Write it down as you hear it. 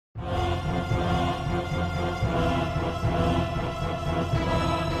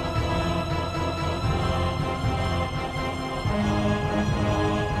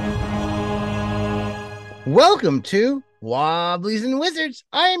Welcome to Wobblies and Wizards.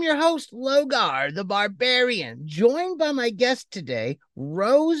 I am your host, Logar the Barbarian, joined by my guest today,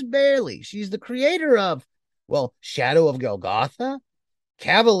 Rose Bailey. She's the creator of, Shadow of Golgotha,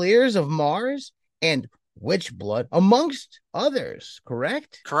 Cavaliers of Mars, and Witchblood, amongst others,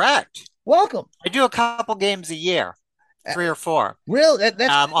 correct? Correct. Welcome. I do a couple games a year, Uh, 3 or 4, Real, that's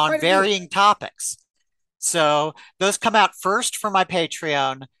on quite a few. varying topics. So those come out first for my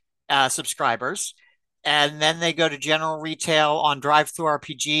Patreon subscribers, and then they go to general retail on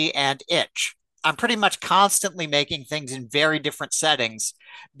DriveThruRPG and Itch. I'm pretty much constantly making things in very different settings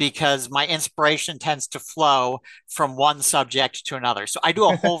because my inspiration tends to flow from one subject to another. So I do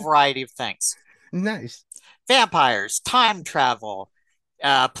a whole variety of things. Nice. Vampires, time travel,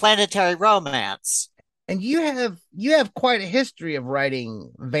 planetary romance. And you have quite a history of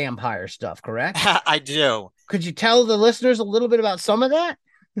writing vampire stuff, correct? I do. Could you tell the listeners a little bit about some of that?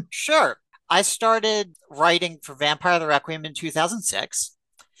 Sure. I started writing for Vampire the Requiem in 2006.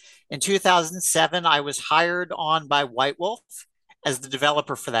 In 2007, I was hired on by White Wolf as the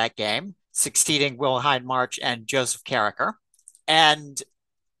developer for that game, succeeding Will Hindmarch and Joseph Carricker. And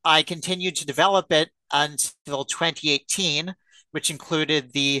I continued to develop it until 2018, which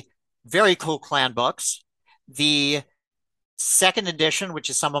included the very cool clan books, the second edition, which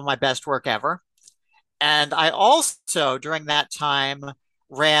is some of my best work ever. And I also, during that time,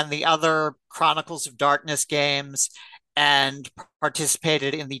 ran the other Chronicles of Darkness games and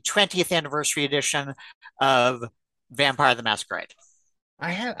participated in the 20th anniversary edition of Vampire the Masquerade. I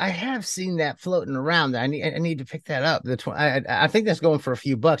have seen that floating around. I need to pick that up. I think that's going for a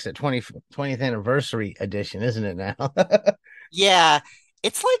few bucks at 20th anniversary edition, isn't it now? Yeah,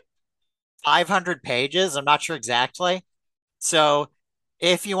 it's like 500 pages. I'm not sure exactly. So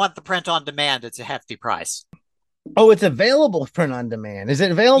if you want the print on demand, it's a hefty price. Oh, it's available print on demand. Is it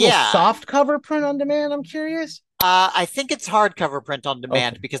available Yeah, soft cover print on demand? I'm curious. I think it's hardcover print on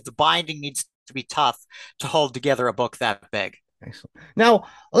demand Okay, because the binding needs to be tough to hold together a book that big. excellent. Now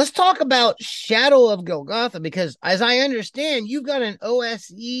let's talk about Shadow of Golgotha because, as I understand, you've got an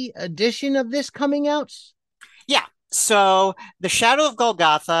OSE edition of this coming out. Yeah. So the Shadow of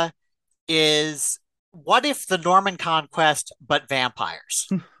Golgotha is what if the Norman conquest, but vampires?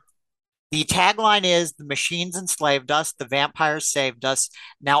 The tagline is the machines enslaved us, the vampires saved us.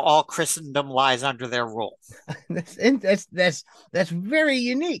 Now all Christendom lies under their rule. That's very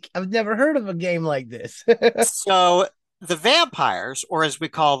unique. I've never heard of a game like this. So the vampires, or as we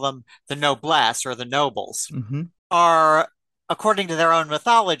call them, the noblesse or the nobles, Mm-hmm. are, according to their own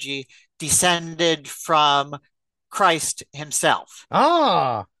mythology, descended from Christ himself.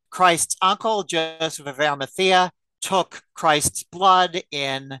 Ah, Christ's uncle, Joseph of Arimathea, took Christ's blood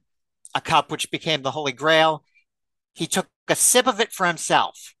in a cup which became the Holy Grail. He took a sip of it for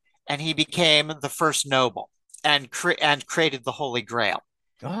himself, and he became the first noble and created the Holy Grail.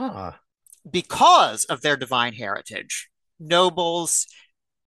 ah. Because of their divine heritage, nobles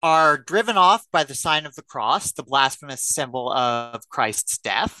are driven off by the sign of the cross, the blasphemous symbol of Christ's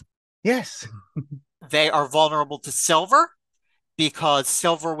death. Yes. They are vulnerable to silver because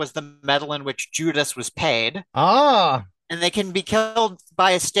silver was the metal in which Judas was paid, Ah, and they can be killed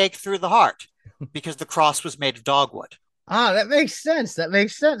by a stake through the heart because the cross was made of dogwood. that makes sense. That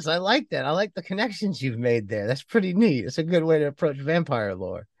makes sense. I like that. I like the connections you've made there. That's pretty neat. It's a good way to approach vampire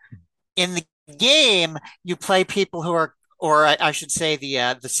lore. In the game, you play people who are, or I should say,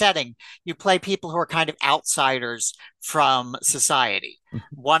 the setting. You play people who are kind of outsiders from society.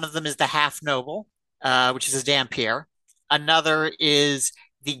 One of them is the half noble, which is a Dampier. Another is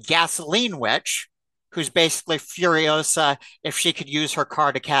the gasoline witch, who's basically Furiosa if she could use her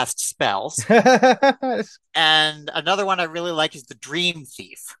car to cast spells. The And another one I really like is the dream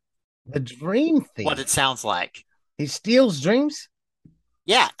thief, dream what it thief. sounds like. He steals dreams.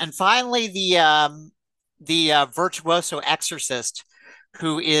 Yeah, and finally the virtuoso exorcist,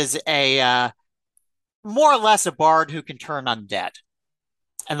 who is a more or less a bard who can turn undead.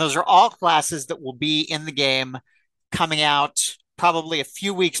 And those are all classes that will be in the game coming out probably a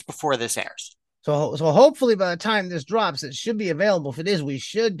few weeks before this airs. So hopefully by the time this drops, it should be available. If it is, we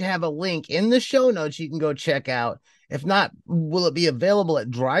should have a link in the show notes you can go check out. If not, will it be available at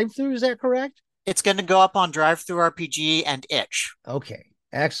drive through? Is that correct? It's going to go up on DriveThruRPG and Itch. Okay.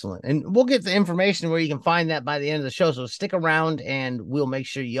 Excellent. And we'll get the information where you can find that by the end of the show. So stick around and we'll make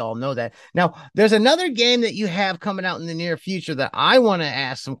sure you all know that. Now, there's another game that you have coming out in the near future that I want to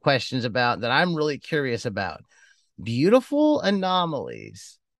ask some questions about that I'm really curious about. Beautiful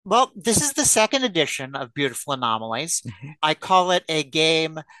Anomalies. Well, this is the second edition of Beautiful Anomalies. Mhm. I call it a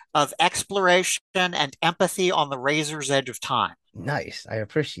game of exploration and empathy on the razor's edge of time. Nice. I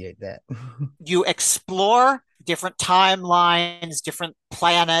appreciate that. You explore different timelines, different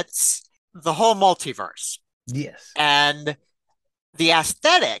planets, the whole multiverse. Yes. And the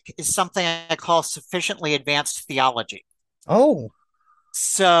aesthetic is something I call sufficiently advanced theology. Oh,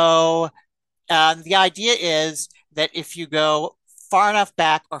 So the idea is that if you go far enough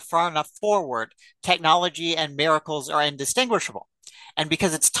back or far enough forward, technology and miracles are indistinguishable. And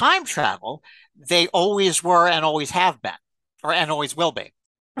because it's time travel, they always were and always have been, or and always will be.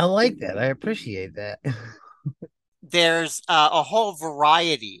 I like that. I appreciate that. There's a whole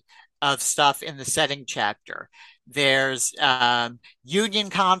variety of stuff in the setting chapter. There's union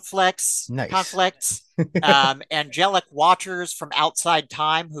Nice. conflicts, angelic watchers from outside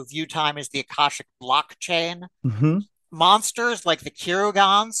time who view time as the Akashic blockchain, Hmm. monsters like the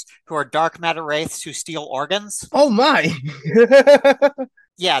Kirugans, who are dark matter wraiths who steal organs. Oh my.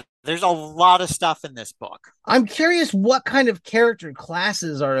 Yeah, there's a lot of stuff in this book. I'm curious what kind of character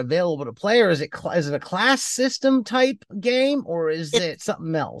classes are available to play, or is it a class system type game, or is It it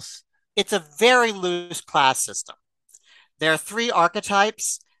something else? it's a very loose class system. There are three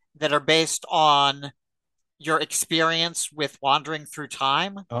archetypes that are based on your experience with wandering through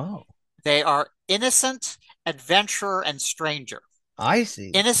time. Oh, They are innocent, adventurer, and stranger. I see.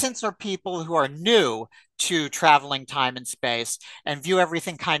 Innocents are people who are new to traveling time and space and view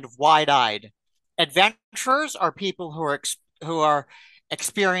everything kind of wide-eyed. Adventurers are people who are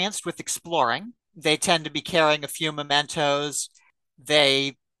experienced with exploring. They tend to be carrying a few mementos.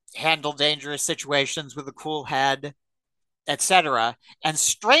 They handle dangerous situations with a cool head, etc. And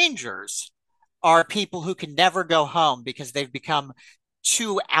strangers are people who can never go home because they've become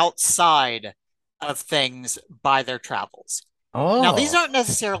too outside of things by their travels. Now, these Oh, aren't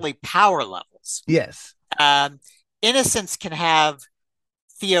necessarily power levels. yes. Um, Innocents can have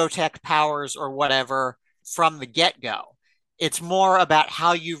theotech powers or whatever from the get go. It's more about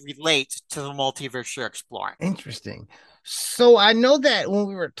how you relate to the multiverse you're exploring. Interesting. So I know that when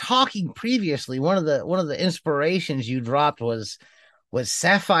we were talking previously, one of the inspirations you dropped was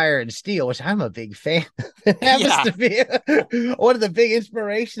Sapphire and Steel, which I'm a big fan. It happens Yeah. to be one of the big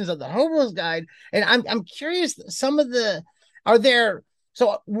inspirations of the Hobo's Guide. And I'm curious, some of the are there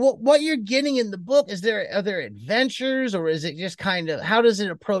so what you're getting in the book, are there adventures, or is it just kind of how does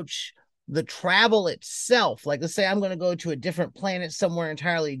it approach the travel itself? Like, let's say I'm going to go to a different planet somewhere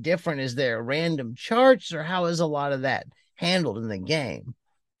entirely different. Is there random charts, or how is a lot of that handled in the game?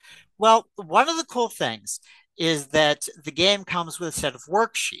 Well, one of the cool things is that the game comes with a set of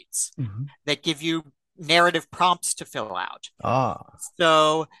worksheets Mhm. that give you narrative prompts to fill out. Ah,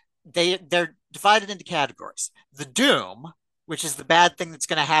 So they're divided into categories. The doom, which is the bad thing that's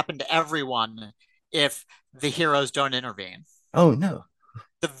going to happen to everyone if the heroes don't intervene. oh no.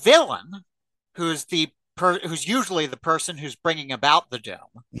 The villain, who's usually the person who's bringing about the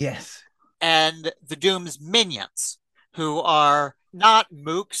doom, Yes. and the doom's minions, who are not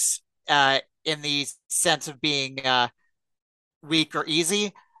mooks in the sense of being weak or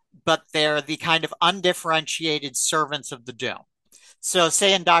easy, but they're the kind of undifferentiated servants of the doom. So,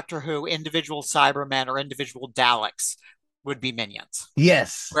 say in Doctor Who, individual Cybermen or individual Daleks would be minions,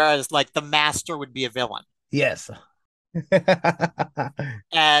 Yes. whereas like the Master would be a villain. Yes.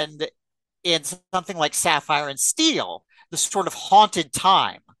 And in something like Sapphire and Steel, the sort of haunted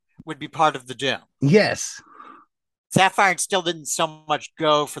time would be part of the doom. Yes. Sapphire and Steel didn't so much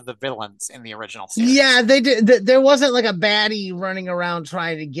go for the villains in the original Yeah, series. they did. There wasn't like a baddie running around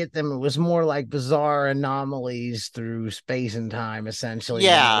trying to get them. It was more like bizarre anomalies through space and time, essentially,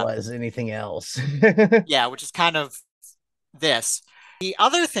 than it Yeah, was anything else. yeah, which is kind of this. The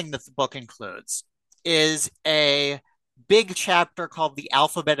other thing that the book includes is a big chapter called The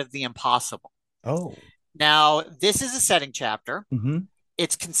Alphabet of the Impossible. Oh. Now, this is a setting chapter. Hmm.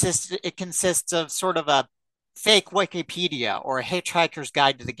 It consists of sort of a fake Wikipedia or a Hitchhiker's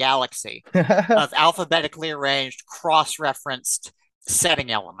Guide to the Galaxy of alphabetically arranged, cross-referenced setting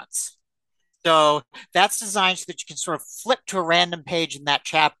elements. So that's designed so that you can sort of flip to a random page in that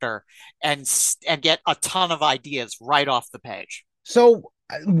chapter and get a ton of ideas right off the page. So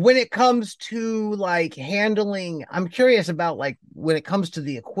when it comes to like handling, I'm curious about like when it comes to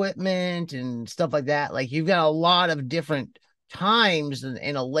the equipment and stuff like that. Like you've got a lot of different times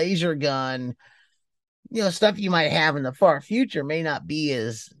and a laser gun, stuff you might have in the far future may not be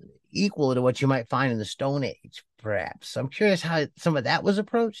as equal to what you might find in the Stone Age, perhaps. So I'm curious how some of that was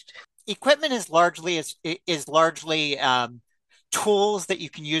approached. Equipment is largely tools that you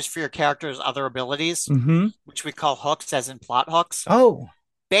can use for your character's other abilities, Mm-hmm. which we call hooks, as in plot hooks. Oh,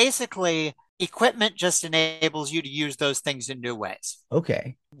 Basically, equipment just enables you to use those things in new ways.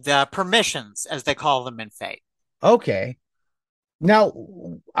 okay. The permissions, as they call them in Fate. Okay. Now,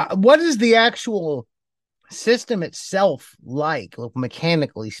 what is the actual system itself like,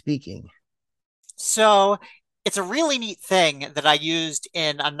 mechanically speaking? So it's a really neat thing that I used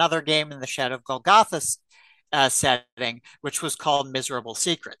in another game in the Shadow of Golgotha setting, which was called Miserable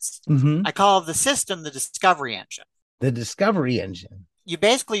Secrets. Mm-hmm. I call the system the discovery engine. The discovery engine. You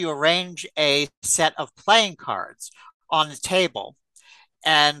arrange a set of playing cards on the table,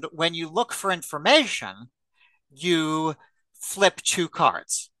 and when you look for information, you flip two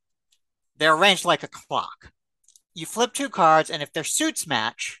cards. They're arranged like a clock. You flip two cards, and if their suits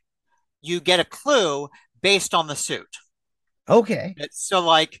match, you get a clue based on the suit. Okay. So,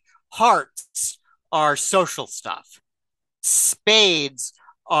 like, hearts are social stuff, spades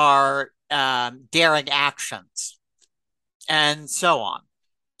are daring actions, and so on.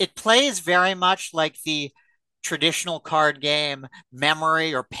 It plays very much like the traditional card game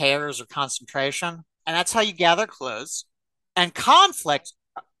memory or pairs or concentration. And that's how you gather clues. And conflict,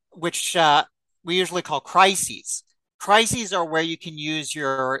 which we usually call crises. Crises are where you can use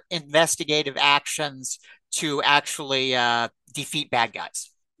your investigative actions to actually defeat bad guys.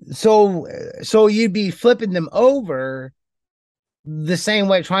 So you'd be flipping them over the same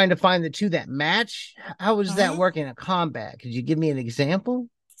way, trying to find the two that match. How does that Mm-hmm. work in a combat? Could you give me an example?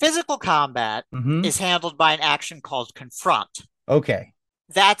 Physical combat Mm-hmm. is handled by an action called confront. Okay.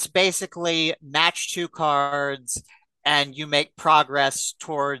 That's basically match two cards and you make progress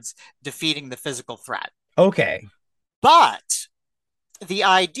towards defeating the physical threat. Okay. But the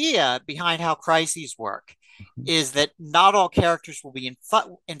idea behind how crises work is that not all characters will be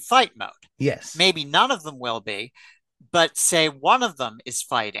in fight mode. Yes. Maybe none of them will be, but say one of them is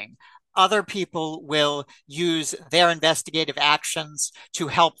fighting. Other people will use their investigative actions to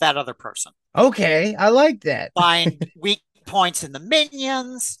help that other person. Okay. I like that. Find weak points in the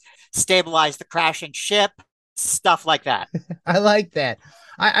minions, stabilize the crashing ship, stuff like that. I like that.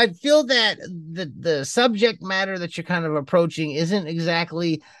 I feel that the subject matter that you're kind of approaching isn't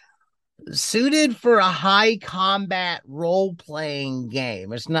exactly suited for a high combat role playing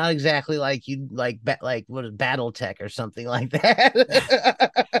game. It's not exactly like you like what is BattleTech or something like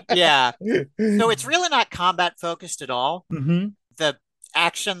that. Yeah. So it's really not combat focused at all. Mm-hmm. The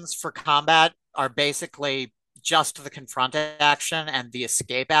actions for combat are basically just the confront action and the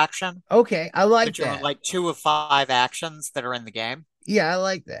escape action, Okay, I like which are that. like two of five actions that are in the game. Yeah, I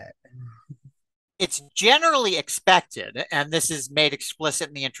like that. It's generally expected, and this is made explicit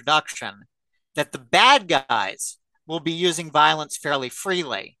in the introduction, that the bad guys will be using violence fairly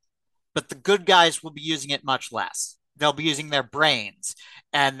freely, but the good guys will be using it much less. They'll be using their brains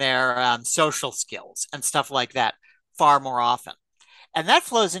and their social skills and stuff like that far more often. And that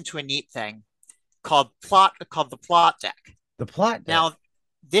flows into a neat thing called the plot deck. The plot deck. Now,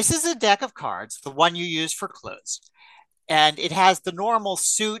 this is a deck of cards, the one you use for clues. And it has the normal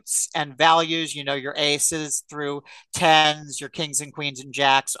suits and values, you know, your aces through tens, your kings and queens and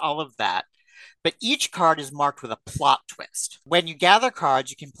jacks, all of that. But each card is marked with a plot twist. When you gather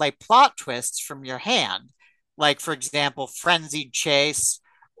cards, you can play plot twists from your hand, like, for example, frenzied chase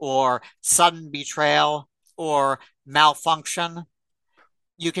or sudden betrayal or malfunction.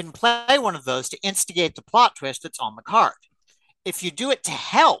 You can play one of those to instigate the plot twist that's on the card. If you do it to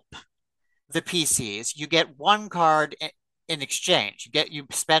help the PCs, you get one card in exchange. You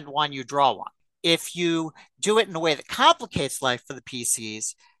spend one, you draw one. If you do it in a way that complicates life for the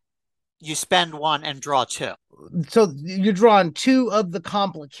PCs, you spend one and draw two. So you're drawing two of the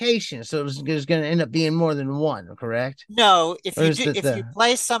complications. So there's going to end up being more than one, correct? No, if Or you is do, it if you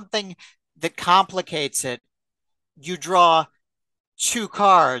play something that complicates it, you draw two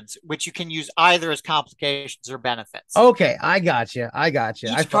cards, which you can use either as complications or benefits. Okay, I got you. I got you.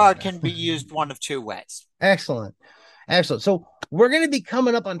 Each card can be used one of two ways. Excellent. Excellent. So we're going to be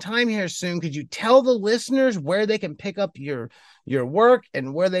coming up on time here soon. Could you tell the listeners where they can pick up your work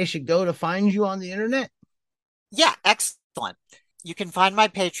and where they should go to find you on the internet? Yeah, excellent. You can find my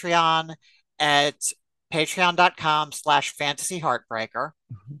Patreon at patreon.com/fantasyheartbreaker.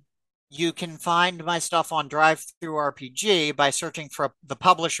 Mm-hmm. You can find my stuff on DriveThruRPG by searching for the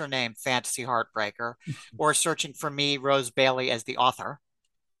publisher name Fantasy Heartbreaker or searching for me, Rose Bailey, as the author.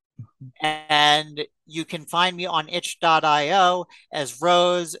 And you can find me on itch.io as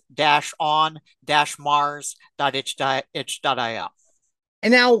rose-on-mars.itch.io.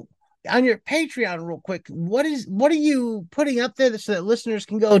 And now on your Patreon, real quick, what are you putting up there so that listeners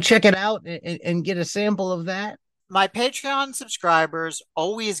can go check it out and get a sample of that? My Patreon subscribers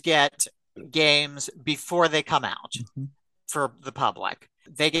always get games before they come out for the public.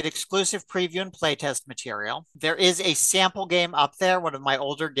 They get exclusive preview and playtest material. There is a sample game up there. One of my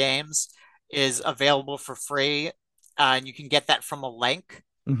older games is available for free and you can get that from a link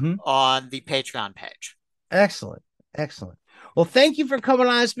Mm-hmm. on the Patreon page. Excellent. Excellent. Well, thank you for coming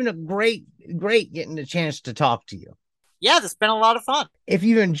on. It's been a great getting the chance to talk to you. Yeah, this has been a lot of fun. If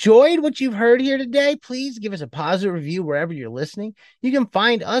you've enjoyed what you've heard here today, please give us a positive review wherever you're listening. You can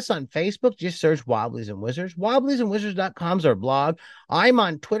find us on Facebook. Just search Wobblies and Wizards. Wobbliesandwizards.com is our blog. I'm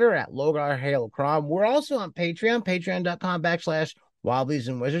on Twitter at Logar Halocrom. We're also on Patreon, patreon.com/Wobblies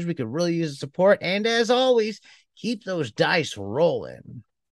and Wizards. We could really use the support. And as always, keep those dice rolling.